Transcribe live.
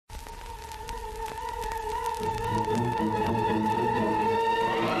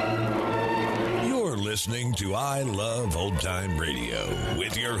You're listening to I Love Old Time Radio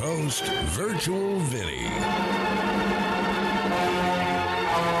with your host, Virtual Vinny.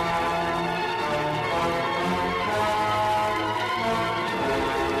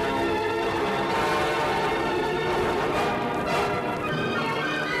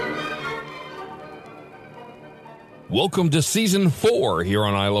 Welcome to Season 4 here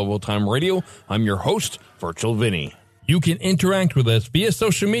on I Love Old Time Radio. I'm your host, Virtual Vinny. You can interact with us via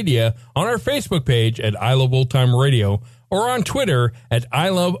social media on our Facebook page at I Love Old Time Radio or on Twitter at I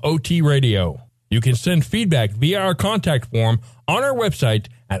Love OT Radio. You can send feedback via our contact form on our website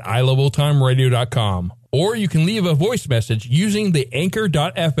at iloveoldtimeradio.com, or you can leave a voice message using the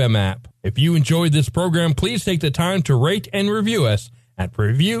Anchor.fm app. If you enjoyed this program, please take the time to rate and review us at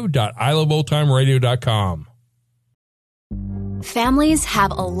review.iloveoldtimeradio.com. Families have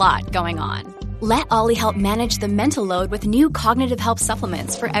a lot going on. Let Ollie help manage the mental load with new cognitive help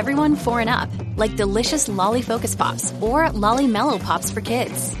supplements for everyone 4 and up, like delicious Lolly Focus Pops or Lolly Mellow Pops for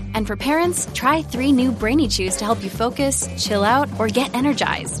kids. And for parents, try 3 new Brainy Chews to help you focus, chill out, or get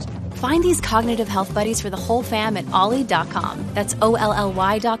energized. Find these cognitive health buddies for the whole fam at ollie.com. That's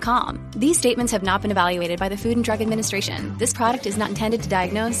OLLY.com. These statements have not been evaluated by the Food and Drug Administration. This product is not intended to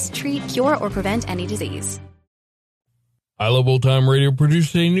diagnose, treat, cure, or prevent any disease. I Love Old Time Radio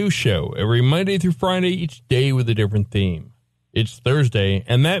produces a new show every Monday through Friday, each day with a different theme. It's Thursday,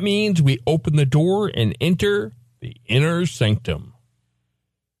 and that means we open the door and enter the inner sanctum.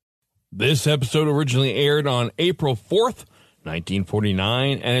 This episode originally aired on April 4th,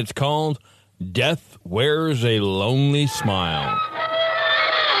 1949, and it's called Death Wears a Lonely Smile.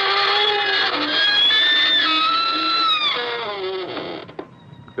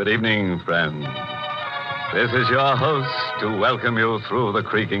 Good evening, friends. This is your host to welcome you through the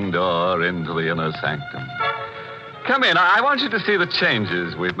creaking door into the inner sanctum. Come in. I want you to see the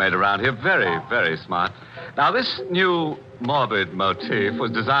changes we've made around here. Very, very smart. Now, this new morbid motif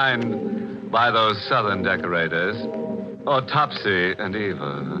was designed by those southern decorators, Topsy and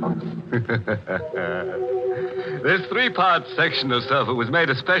Eva. This 3-part section of sofa was made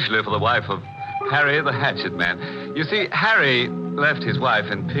especially for the wife of Harry the Hatchet Man. You see, Harry left his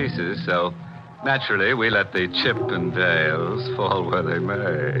wife in pieces, so naturally, we let the Chippendales fall where they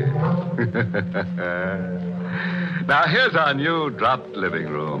may. Now, here's our new dropped living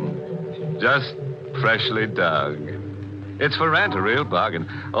room. Just freshly dug. It's for rent, a real bargain.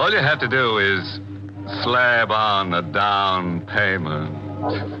 All you have to do is slab on a down payment.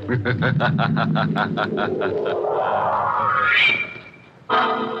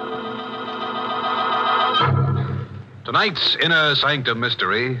 Tonight's Inner Sanctum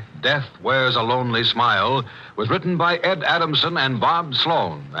Mystery, Death Wears a Lonely Smile, was written by Ed Adamson and Bob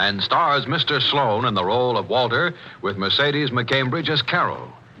Sloan and stars Mr. Sloan in the role of Walter with Mercedes McCambridge as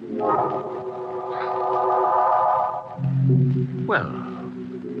Carol. Well,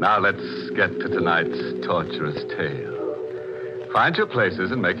 now let's get to tonight's torturous tale. Find your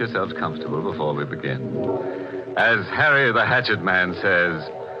places and make yourselves comfortable before we begin. As Harry the Hatchet Man says,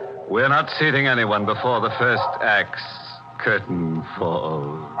 we're not seating anyone before the first act's curtain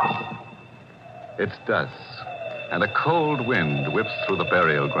falls. It's dusk, and a cold wind whips through the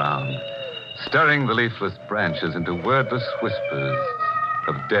burial ground, stirring the leafless branches into wordless whispers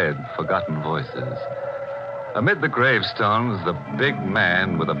of dead, forgotten voices. Amid the gravestones, the big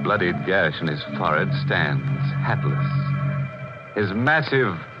man with a bloodied gash in his forehead stands, hatless, his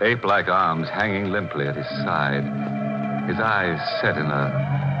massive ape-like arms hanging limply at his side, his eyes set in a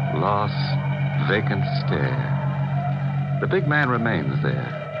lost, vacant stare. The big man remains there,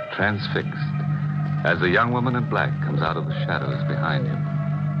 transfixed, as the young woman in black comes out of the shadows behind him.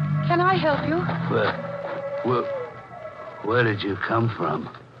 Can I help you? Where did you come from?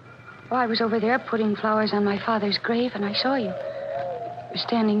 Oh, I was over there putting flowers on my father's grave, and I saw you. You were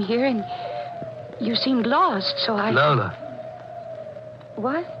standing here, and you seemed lost, so I... Lola.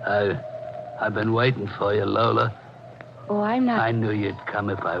 What? I've been waiting for you, Lola. Oh, I'm not... I knew you'd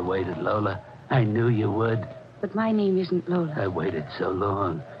come if I waited, Lola. I knew you would. But my name isn't Lola. I waited so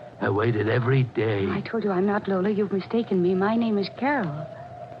long. I waited every day. I told you I'm not Lola. You've mistaken me. My name is Carol.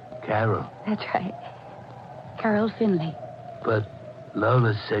 Carol? That's right. Carol Finley. But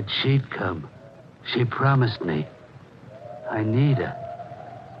Lola said she'd come. She promised me. I need her.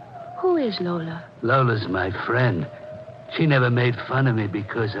 Who is Lola? Lola's my friend. She never made fun of me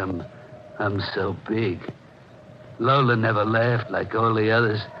because I'm so big. Lola never laughed like all the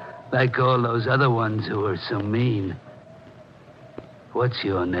others, like all those other ones who were so mean. What's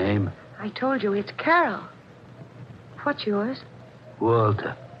your name? I told you, it's Carol. What's yours?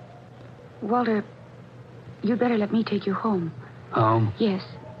 Walter. Walter you'd better let me take you home. Home? Yes.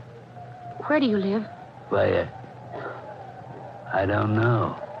 Where do you live? Why, I don't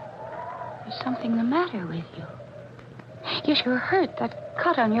know. There's something the matter with you. Yes, you're hurt. That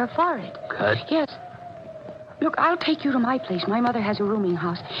cut on your forehead. Cut? Yes. Look, I'll take you to my place. My mother has a rooming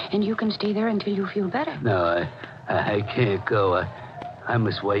house, and you can stay there until you feel better. No, I can't go. I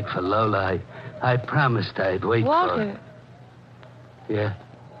must wait for Lola. I promised I'd wait Walter. for... Yeah?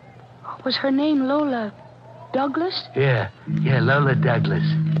 Was her name Lola Douglas? Yeah, Lola Douglas.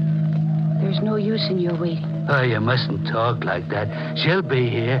 There's no use in your waiting. Oh, you mustn't talk like that. She'll be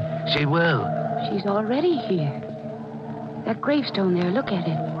here. She will. She's already here. That gravestone there, look at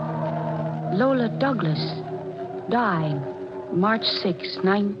it. Lola Douglas died March 6,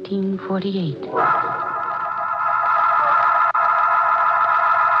 1948.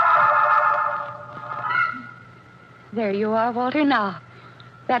 There you are, Walter. Now,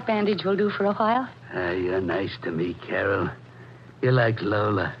 that bandage will do for a while. You're nice to me, Carol. You're like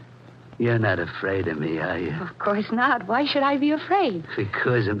Lola. You're not afraid of me, are you? Of course not. Why should I be afraid?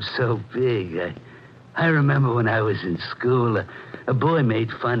 Because I'm so big. I remember when I was in school, a boy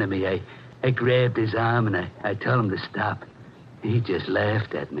made fun of me. I grabbed his arm and I told him to stop. He just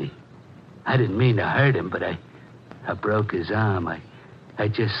laughed at me. I didn't mean to hurt him, but I broke his arm. I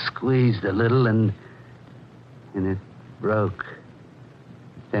just squeezed a little and it broke.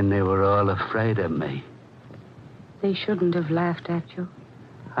 Then they were all afraid of me. They shouldn't have laughed at you.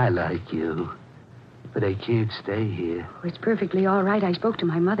 I like you, but I can't stay here. Oh, it's perfectly all right. I spoke to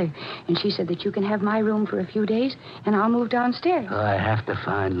my mother, and she said that you can have my room for a few days, and I'll move downstairs. Oh, I have to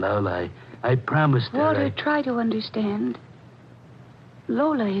find Lola. I promised her. Walter, try to understand.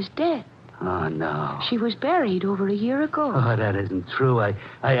 Lola is dead. Oh, no. She was buried over a year ago. Oh, that isn't true.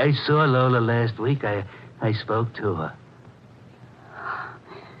 I saw Lola last week. I spoke to her.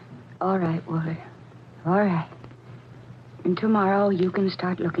 All right, Walter. All right. And tomorrow you can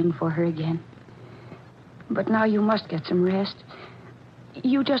start looking for her again. But now you must get some rest.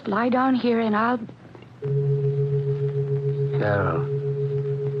 You just lie down here and I'll... Carol,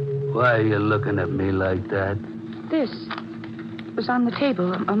 why are you looking at me like that? This was on the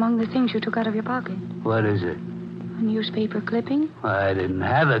table among the things you took out of your pocket. What is it? A newspaper clipping. I didn't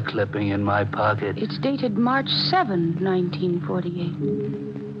have a clipping in my pocket. It's dated March 7,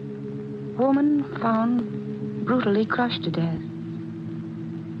 1948. Woman found brutally crushed to death.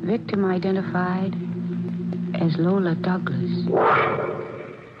 Victim identified as Lola Douglas.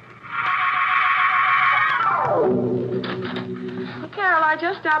 Carol, I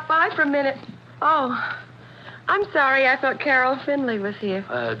just stopped by for a minute. Oh, I'm sorry. I thought Carol Finley was here.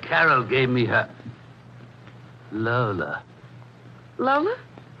 Carol gave me her... Lola. Lola?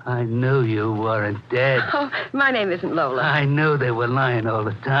 I knew you weren't dead. Oh, my name isn't Lola. I knew they were lying all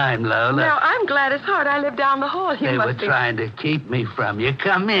the time, Lola. No, I'm Gladys Hart. I live down the hall. They were trying to keep me from you.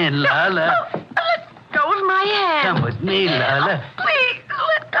 Come in, Lola. No, let go of my hand. Come with me, Lola. Oh, please,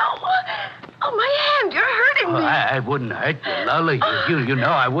 let go. Oh, my hand. You're hurting me. I wouldn't hurt you, Lola. You know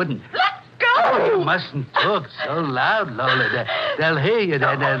I wouldn't. Let go. Oh, you mustn't talk so loud, Lola. They'll hear you.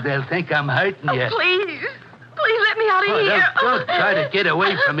 They'll think I'm hurting you. Please. Please let me out of here. Don't try to get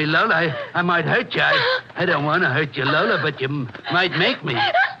away from me, Lola. I might hurt you. I don't want to hurt you, Lola, but you might make me.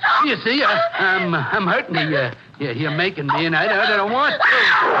 You see, I'm hurting you. You're making me, and I don't want to.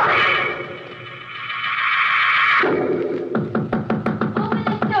 Open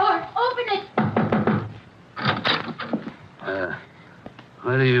the door. Open it.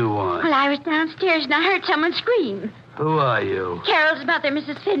 What do you want? Well, I was downstairs and I heard someone scream. Who are you? Carol's mother,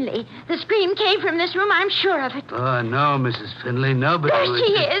 Mrs. Finley. The scream came from this room, I'm sure of it. Oh, no, Mrs. Finley. Nobody There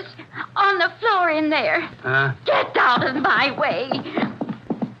she is, on the floor in there. Huh? Get out of my way.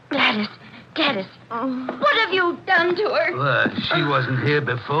 Gladys, what have you done to her? Well, she wasn't here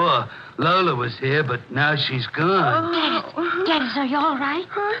before. Lola was here, but now she's gone. Gladys, are you all right?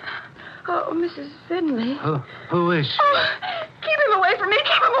 Oh, Mrs. Finley. Who is she? Oh, keep him away from me.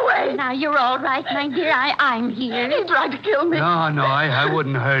 Keep him away. Now, you're all right, my dear. I'm here. He tried to kill me. No, I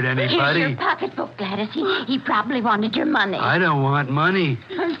wouldn't hurt Here's anybody. your pocketbook, Gladys. He probably wanted your money. I don't want money.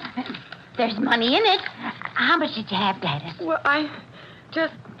 There's money in it. How much did you have, Gladys? Well, I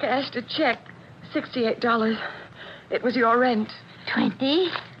just cashed a check. $68. It was your rent. 20,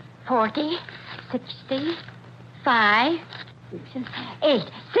 40, 60, 5, 8.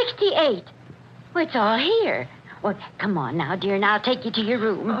 68. Well, it's all here. Well, come on now, dear, and I'll take you to your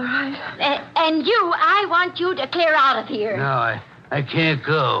room. All right. And I want you to clear out of here. No, I can't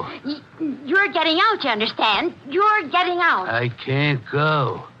go. You're getting out, you understand? You're getting out. I can't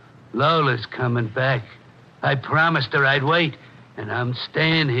go. Lola's coming back. I promised her I'd wait. and I'm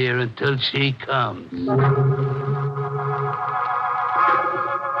staying here until she comes.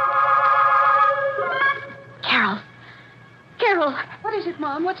 Carol. What is it,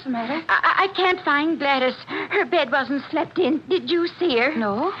 Mom? What's the matter? I can't find Gladys. Her bed wasn't slept in. Did you see her?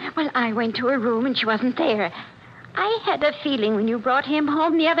 No. Well, I went to her room and she wasn't there. I had a feeling when you brought him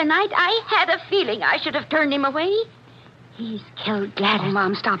home the other night, I had a feeling I should have turned him away. He's killed Gladys. Oh,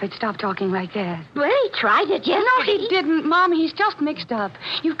 Mom, stop it. Stop talking like that. Well, he tried it yesterday. No, he didn't, Mom. He's just mixed up.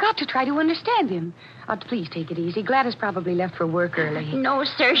 You've got to try to understand him. Please take it easy. Gladys probably left for work early. No,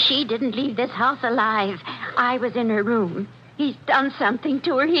 sir, she didn't leave this house alive. I was in her room. He's done something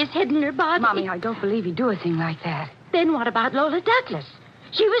to her. He's hidden her body. Mommy, I don't believe he'd do a thing like that. Then what about Lola Douglas?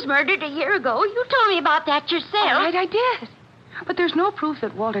 She was murdered a year ago. You told me about that yourself. All right, I did. But there's no proof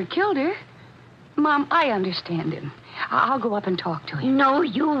that Walter killed her. Mom, I understand him. I'll go up and talk to him. No,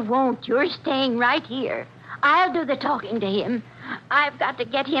 you won't. You're staying right here. I'll do the talking to him. I've got to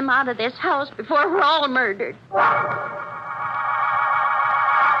get him out of this house before we're all murdered.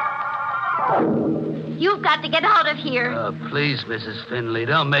 You've got to get out of here. Oh, please, Mrs. Finley,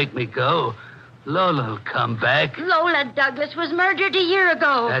 don't make me go. Lola'll come back. Lola Douglas was murdered a year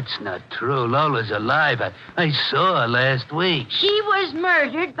ago. That's not true. Lola's alive. I saw her last week. She was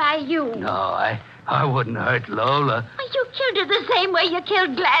murdered by you. No, I wouldn't hurt Lola. You killed her the same way you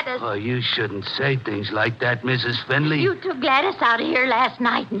killed Gladys. Oh, you shouldn't say things like that, Mrs. Finley. You took Gladys out of here last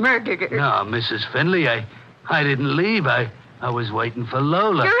night and murdered her. No, Mrs. Finley, I didn't leave. I was waiting for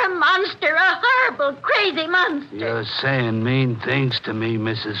Lola. You're a monster, a horrible, crazy monster. You're saying mean things to me,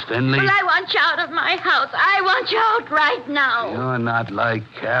 Mrs. Finley. Well, I want you out of my house. I want you out right now. You're not like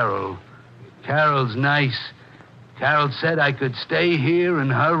Carol. Carol's nice. Carol said I could stay here in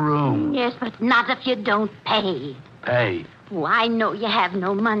her room. Yes, but not if you don't pay. Pay? Oh, I know you have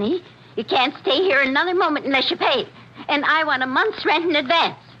no money. You can't stay here another moment unless you pay. And I want a month's rent in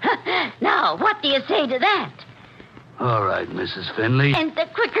advance. Now, what do you say to that? All right, Mrs. Finley. And the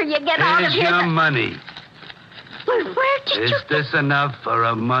quicker you get out of Here's here... your money. Well, where did Is this enough for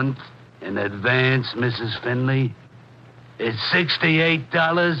a month in advance, Mrs. Finley? Is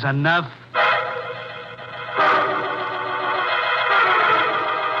 $68 enough?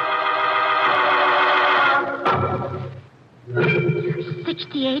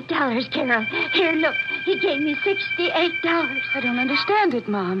 $68, Carol. Here, look. He gave me $68. I don't understand it,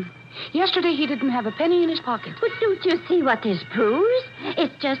 Mom. Yesterday he didn't have a penny in his pocket. But don't you see what this proves?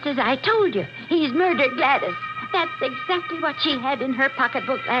 It's just as I told you. He's murdered Gladys. That's exactly what she had in her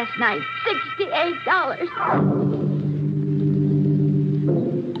pocketbook last night. $68.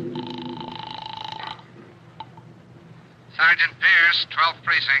 Sergeant Pierce, 12th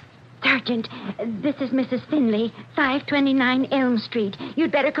Precinct. Sergeant, this is Mrs. Finley, 529 Elm Street.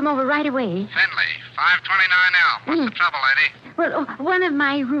 You'd better come over right away. Finley, 529 Elm. What's the trouble, lady? Well, one of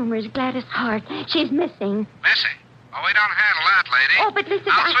my roomers, Gladys Hart, she's missing. Missing? Oh, we don't handle that, lady. Oh, but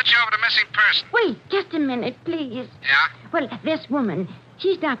listen, I'll switch you over to missing person. Wait, just a minute, please. Yeah? Well, this woman,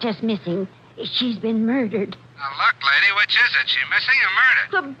 she's not just missing. She's been murdered. Now, look, lady, which is it? She missing or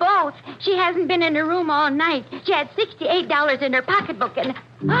murdered? For both. She hasn't been in her room all night. She had $68 in her pocketbook and...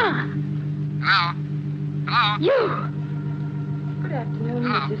 Hello? Hello? You! Good afternoon,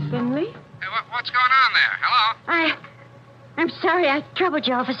 Hello? Mrs. Finley. Hey, what's going on there? Hello? I'm sorry I troubled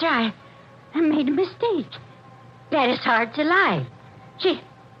you, officer. I made a mistake. Gladys Hart's alive. She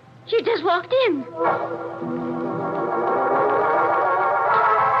just walked in.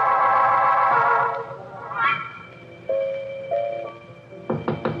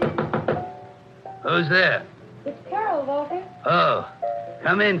 Who's there? It's Carol, Walter. Oh,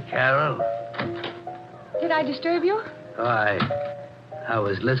 come in, Carol. Did I disturb you? Oh, I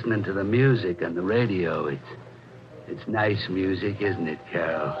was listening to the music on the radio. It's nice music, isn't it,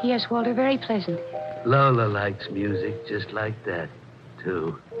 Carol? Yes, Walter, very pleasant. Lola likes music just like that,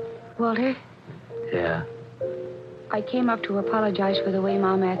 too. Walter, Yeah? I came up to apologize for the way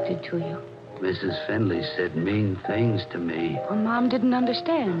Mom acted to you. Mrs. Finley said mean things to me. Well, Mom didn't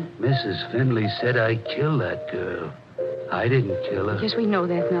understand. Mrs. Finley said I killed that girl. I didn't kill her. Yes, we know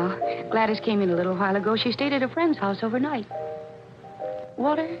that now. Gladys came in a little while ago. She stayed at a friend's house overnight.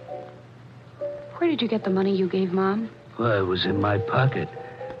 Walter, where did you get the money you gave Mom? Well, it was in my pocket.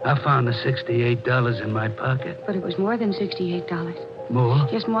 I found the $68 in my pocket. But it was more than $68. More?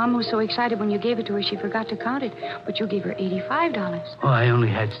 Yes, Mom was so excited when you gave it to her she forgot to count it. But you gave her $85. Oh, I only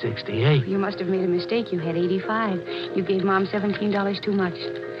had 68. You must have made a mistake. You had 85. You gave Mom $17 too much.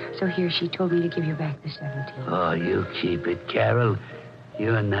 So here, she told me to give you back the 17. Oh, you keep it, Carol.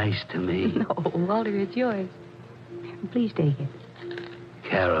 You're nice to me. No, Walter, it's yours. Please take it.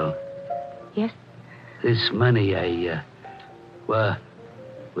 Carol. Yes? This money, Well,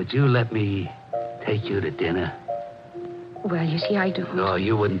 would you let me take you to dinner? Well, you see, I don't. No,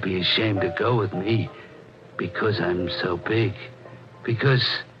 you wouldn't be ashamed to go with me because I'm so big. Because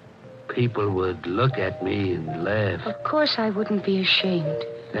people would look at me and laugh. Of course I wouldn't be ashamed.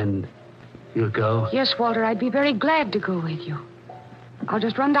 Then you'll go? Yes, Walter, I'd be very glad to go with you. I'll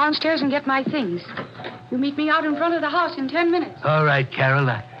just run downstairs and get my things. You meet me out in front of the house in 10 minutes. All right, Carol.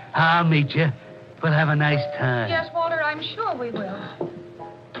 I'll meet you. We'll have a nice time. Yes, Walter, I'm sure we will.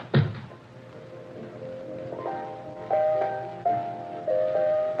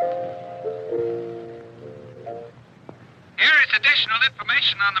 Here is additional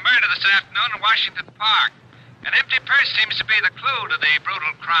information on the murder this afternoon in Washington Park. An empty purse seems to be the clue to the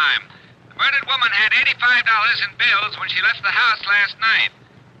brutal crime. The murdered woman had $85 in bills when she left the house last night.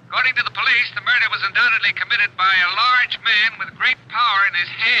 According to the police, the murder was undoubtedly committed by a large man with great power in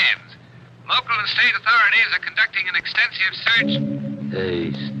his hands. Local and state authorities are conducting an extensive search.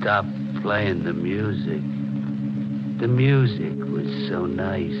 Hey, stop playing the music. The music was so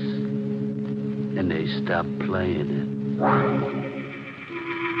nice. And they stopped playing it.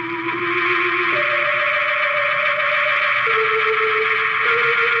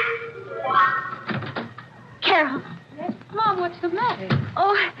 Carol. Mom, what's the matter?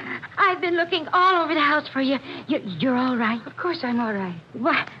 Oh, I've been looking all over the house for you. You're all right? Of course I'm all right.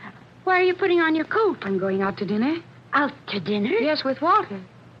 Why are you putting on your coat? I'm going out to dinner. Out to dinner? Yes, with Walter.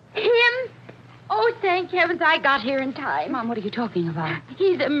 Him? Oh, thank heavens I got here in time. Mom, what are you talking about?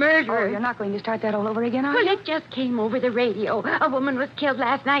 He's a murderer. Oh, you're not going to start that all over again, are you? Well, it just came over the radio. A woman was killed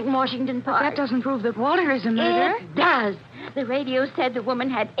last night in Washington Park. That doesn't prove that Walter is a murderer. It does. The radio said the woman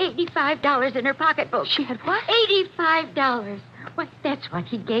had $85 in her pocketbook. She had what? $85. Well, that's what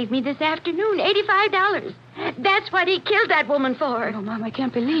he gave me this afternoon. $85. That's what he killed that woman for. Oh, Mom, I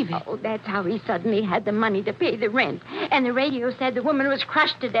can't believe it. Oh, that's how he suddenly had the money to pay the rent. And the radio said the woman was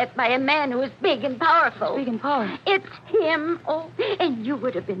crushed to death by a man who was big and powerful. Big and powerful? It's him. Oh, and you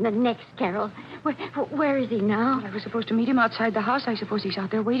would have been the next, Carol. Where is he now? Well, I was supposed to meet him outside the house. I suppose he's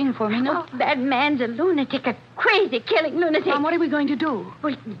out there waiting for me now. Oh, that man's a lunatic, a crazy killing lunatic. Mom, what are we going to do?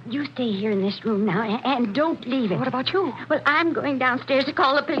 Well, you stay here in this room now and don't leave it. What about you? Well, I'm going downstairs to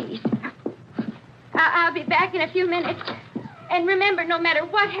call the police. I'll be back in a few minutes. And remember, no matter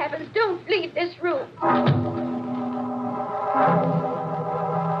what happens, don't leave this room.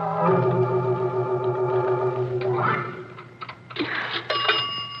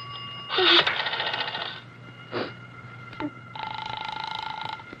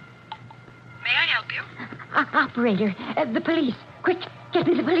 May I help you? Operator, the police. Quick, get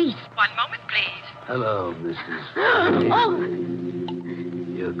me the police. One moment, please. Hello, Mrs. Oh!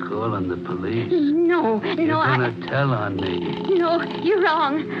 You're calling the police? No, You're gonna tell on me. No, you're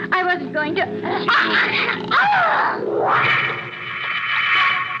wrong. I wasn't going to...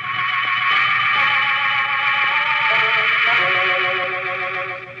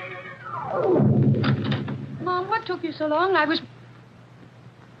 Mom, what took you so long? I was...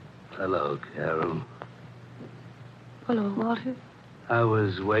 Hello, Carol. Hello, Walter. I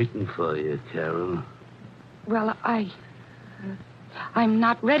was waiting for you, Carol. Well, I'm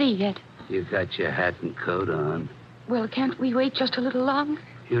not ready yet. You got your hat and coat on. Well, can't we wait just a little longer?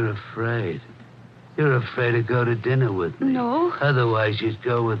 You're afraid. You're afraid to go to dinner with me. No. Otherwise, you'd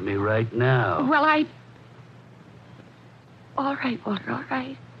go with me right now. Well, All right, Walter, all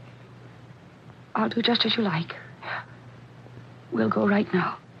right. I'll do just as you like. We'll go right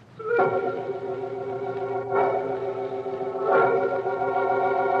now.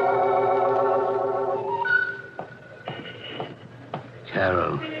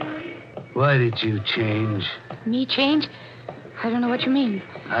 Carol, why did you change? Me change? I don't know what you mean.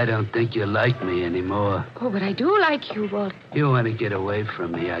 I don't think you like me anymore. Oh, but I do like you, Walter. You want to get away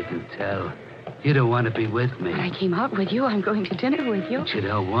from me, I can tell. You don't want to be with me. But I came out with you. I'm going to dinner with you. But you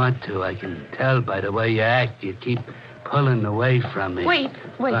don't want to. I can tell by the way you act. You keep pulling away from me. Wait.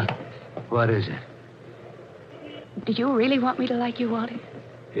 What is it? Do you really want me to like you, Walter?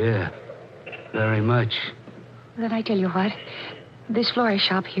 Yeah, very much. Then I tell you what. This florist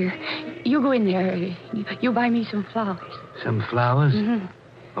shop here. You go in there. You buy me some flowers. Some flowers? Mm-hmm.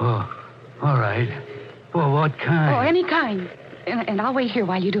 Oh, all right. Well, what kind? Oh, any kind. And I'll wait here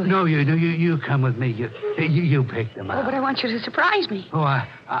while you do it. No, you come with me. You pick them out. Oh, but I want you to surprise me. Oh,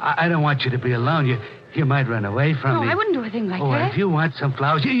 I don't want you to be alone. You might run away from me. No, I wouldn't do a thing like that. Oh, if you want some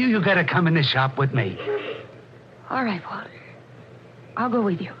flowers, you got to come in the shop with me. All right, Walter. I'll go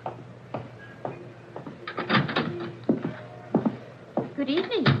with you. Good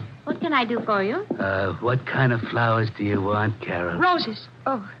evening. What can I do for you? What kind of flowers do you want, Carol? Roses.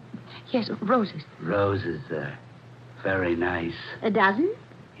 Oh, yes, roses. Roses, Very nice. A dozen?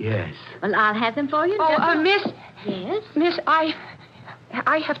 Yes. Well, I'll have them for you. Miss. Yes? Miss, I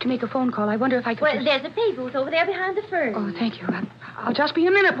have to make a phone call. I wonder if I could... Well, there's a pay booth over there behind the fern. Oh, thank you. I'll just be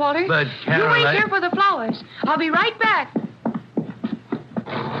a minute, Walter. But, Carol, you wait here for the flowers. I'll be right back.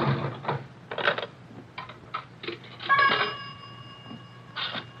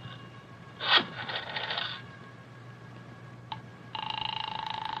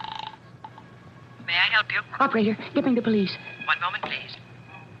 May I help you? Operator, get me the police. One moment, please.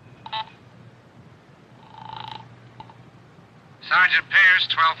 Sergeant Pierce,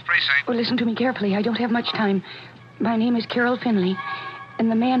 12th Precinct. Oh, listen to me carefully. I don't have much time. My name is Carol Finley, and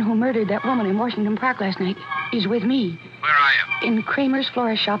the man who murdered that woman in Washington Park last night is with me. Where are you? In Kramer's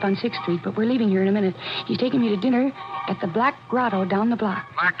florist shop on 6th Street, but we're leaving here in a minute. He's taking me to dinner at the Black Grotto down the block.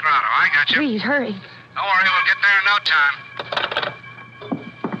 Black Grotto, I got you. Please, hurry. Don't worry, we'll get there in no time.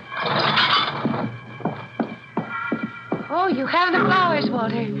 Oh, you have the flowers,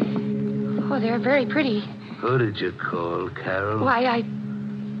 Walter. Oh, they're very pretty. Who did you call, Carol? Why, I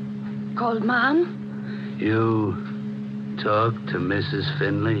called Mom. You talked to Mrs.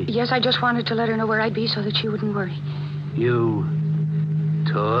 Finley? Yes, I just wanted to let her know where I'd be so that she wouldn't worry. You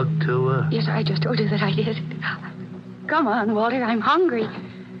talked to her? Yes, I just told you that I did. Come on, Walter, I'm hungry.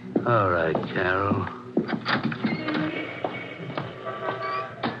 All right, Carol.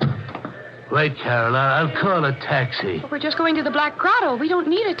 Wait, Carol, I'll call a taxi. We're just going to the Black Grotto. We don't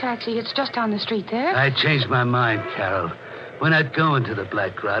need a taxi. It's just down the street there. I changed my mind, Carol. We're not going to the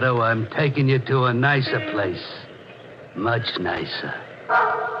Black Grotto. I'm taking you to a nicer place. Much nicer.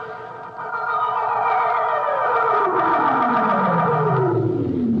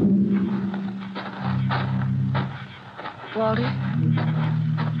 Walter,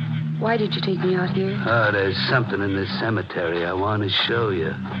 why did you take me out here? Oh, there's something in this cemetery I want to show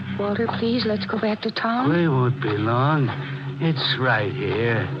you. Walter, please, let's go back to town. We won't be long. It's right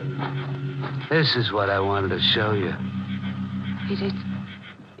here. This is what I wanted to show you.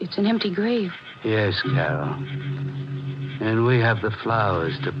 It's an empty grave. Yes, Carol. And we have the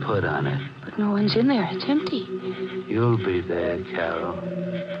flowers to put on it. But no one's in there. It's empty. You'll be there, Carol.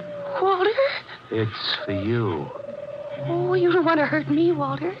 Walter? It's for you. Oh, you don't want to hurt me,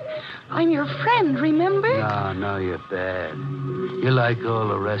 Walter. I'm your friend, remember? No, you're bad. You're like all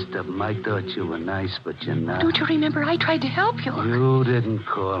the rest of them. I thought you were nice, but you're not. Don't you remember I tried to help you? You didn't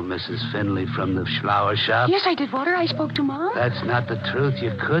call Mrs. Finley from the flower shop? Yes, I did, Walter. I spoke to Mom. That's not the truth.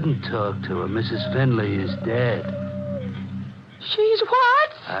 You couldn't talk to her. Mrs. Finley is dead. She's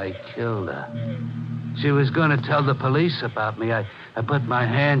what? I killed her. She was going to tell the police about me. I put my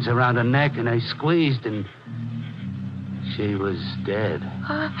hands around her neck and I squeezed and... she was dead.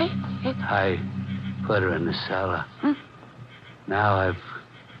 I put her in the cellar. Now I've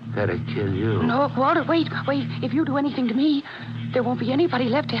got to kill you. No, Walter, wait. If you do anything to me, there won't be anybody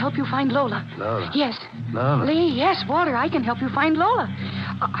left to help you find Lola. Lola? Yes. Lola? Lee, yes, Walter, I can help you find Lola.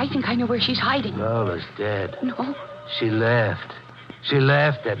 I think I know where she's hiding. Lola's dead. No. She laughed. She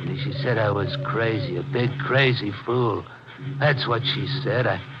laughed at me. She said I was crazy, a big crazy fool. That's what she said.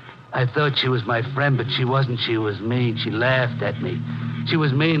 I thought she was my friend, but she wasn't. She was mean. She laughed at me. She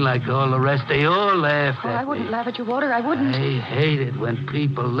was mean like all the rest. They all laughed at me. I wouldn't laugh at you, Walter. I wouldn't. I hate it when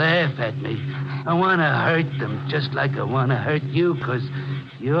people laugh at me. I want to hurt them just like I want to hurt you, because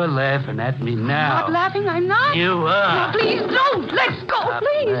you're laughing at me now. I'm not laughing. I'm not. You are. No, please don't. Let's go, Stop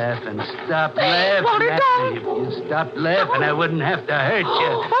please. Stop laughing Walter, at don't. me. If you stopped laughing, I wouldn't have to hurt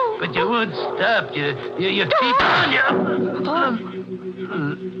you. But you won't stop. You keep on.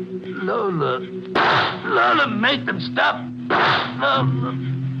 Lola, make them stop.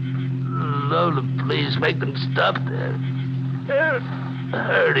 Lola, please make them stop. They're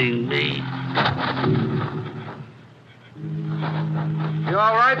hurting me. You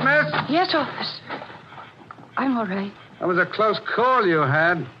all right, miss? Yes, officer. I'm all right. That was a close call you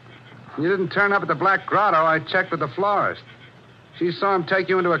had. You didn't turn up at the Black Grotto. I checked with the florist. She saw him take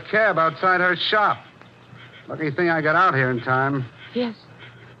you into a cab outside her shop. Lucky thing I got out here in time. Yes.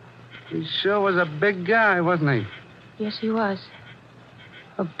 He sure was a big guy, wasn't he? Yes, he was.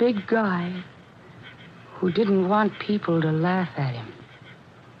 A big guy who didn't want people to laugh at him.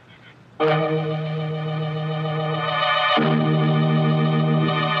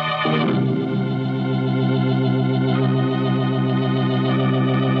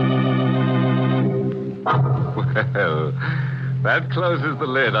 Well, that closes the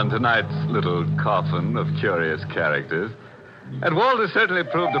lid on tonight's little coffin of curious characters. And Walter certainly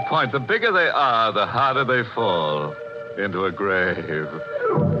proved a point. The bigger they are, the harder they fall into a grave.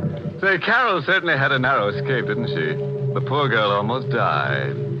 Say, Carol certainly had a narrow escape, didn't she? The poor girl almost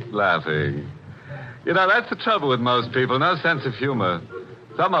died, laughing. You know, that's the trouble with most people. No sense of humor.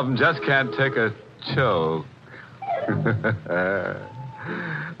 Some of them just can't take a choke.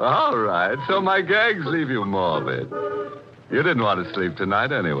 All right, so my gags leave you morbid. You didn't want to sleep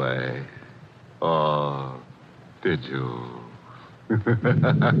tonight anyway. Or did you?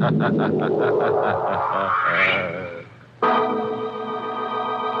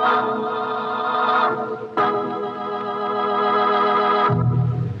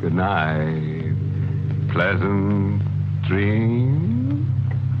 Good night. Pleasant dreams.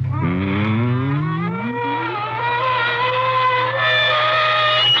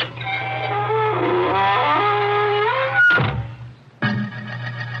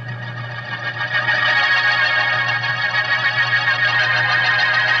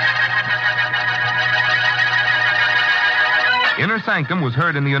 Inner Sanctum was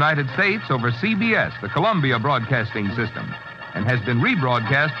heard in the United States over CBS, the Columbia Broadcasting System, and has been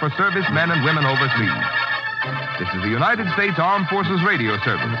rebroadcast for servicemen and women overseas. This is the United States Armed Forces Radio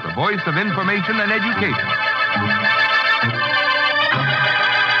Service, the voice of information and education.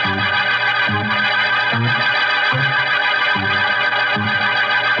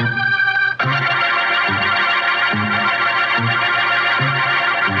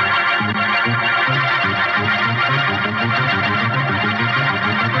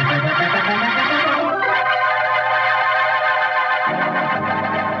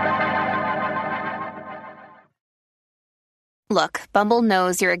 Look, Bumble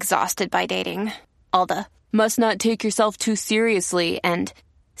knows you're exhausted by dating. All the, must not take yourself too seriously, and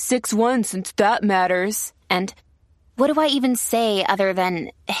 6'1" since that matters, and what do I even say other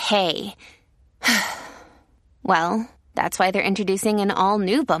than, hey? Well, that's why they're introducing an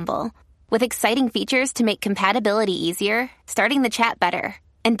all-new Bumble, with exciting features to make compatibility easier, starting the chat better,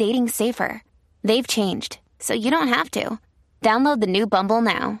 and dating safer. They've changed, so you don't have to. Download the new Bumble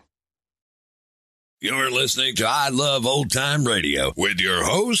now. You're listening to I Love Old Time Radio with your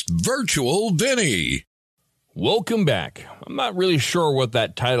host, Virtual Vinny. Welcome back. I'm not really sure what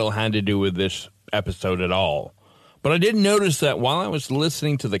that title had to do with this episode at all, but I did notice that while I was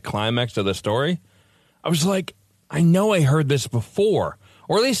listening to the climax of the story, I was like, I know I heard this before,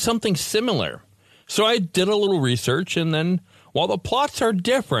 or at least something similar. So I did a little research, and then while the plots are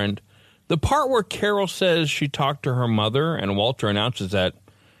different, the part where Carol says she talked to her mother and Walter announces that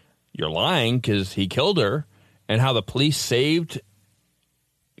you're lying because he killed her, and how the police saved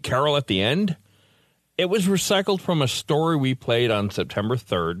Carol at the end, it was recycled from a story we played on September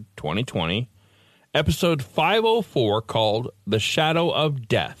 3rd, 2020, episode 504, called The Shadow of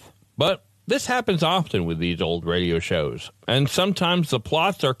Death. But this happens often with these old radio shows, and sometimes the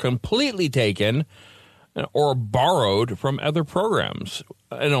plots are completely taken or borrowed from other programs,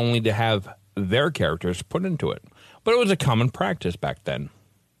 and only to have their characters put into it. But it was a common practice back then.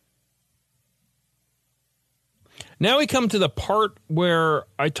 Now we come to the part where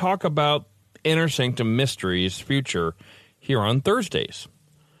I talk about Inner Sanctum Mysteries' future here on Thursdays.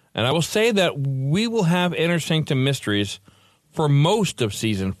 And I will say that we will have Inner Sanctum Mysteries for most of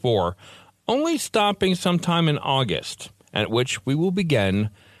Season 4, only stopping sometime in August, at which we will begin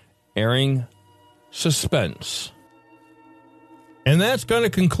airing Suspense. And that's going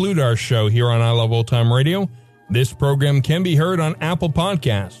to conclude our show here on I Love Old Time Radio. This program can be heard on Apple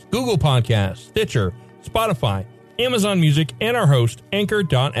Podcasts, Google Podcasts, Stitcher, Spotify, Amazon Music, and our host,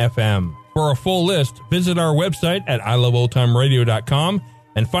 Anchor.fm. For a full list, visit our website at iloveoldtimeradio.com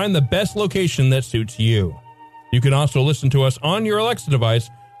and find the best location that suits you. You can also listen to us on your Alexa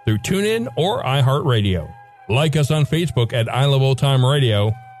device through TuneIn or iHeartRadio. Like us on Facebook at I Love Old Time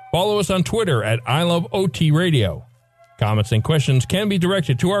Radio. Follow us on Twitter at I Love OT Radio. Comments and questions can be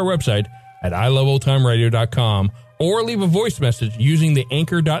directed to our website at iloveoldtimeradio.com or leave a voice message using the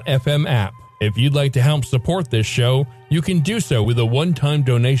Anchor.fm app. If you'd like to help support this show, you can do so with a one-time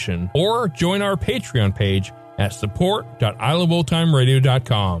donation or join our Patreon page at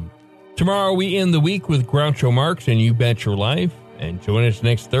support.iloveoldtimeradio.com. Tomorrow we end the week with Groucho Marx and You Bet Your Life, and join us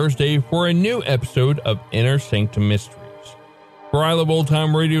next Thursday for a new episode of Inner Sanctum Mysteries. For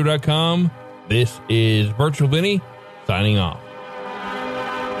iloveoldtimeradio.com, this is Virtual Vinny signing off.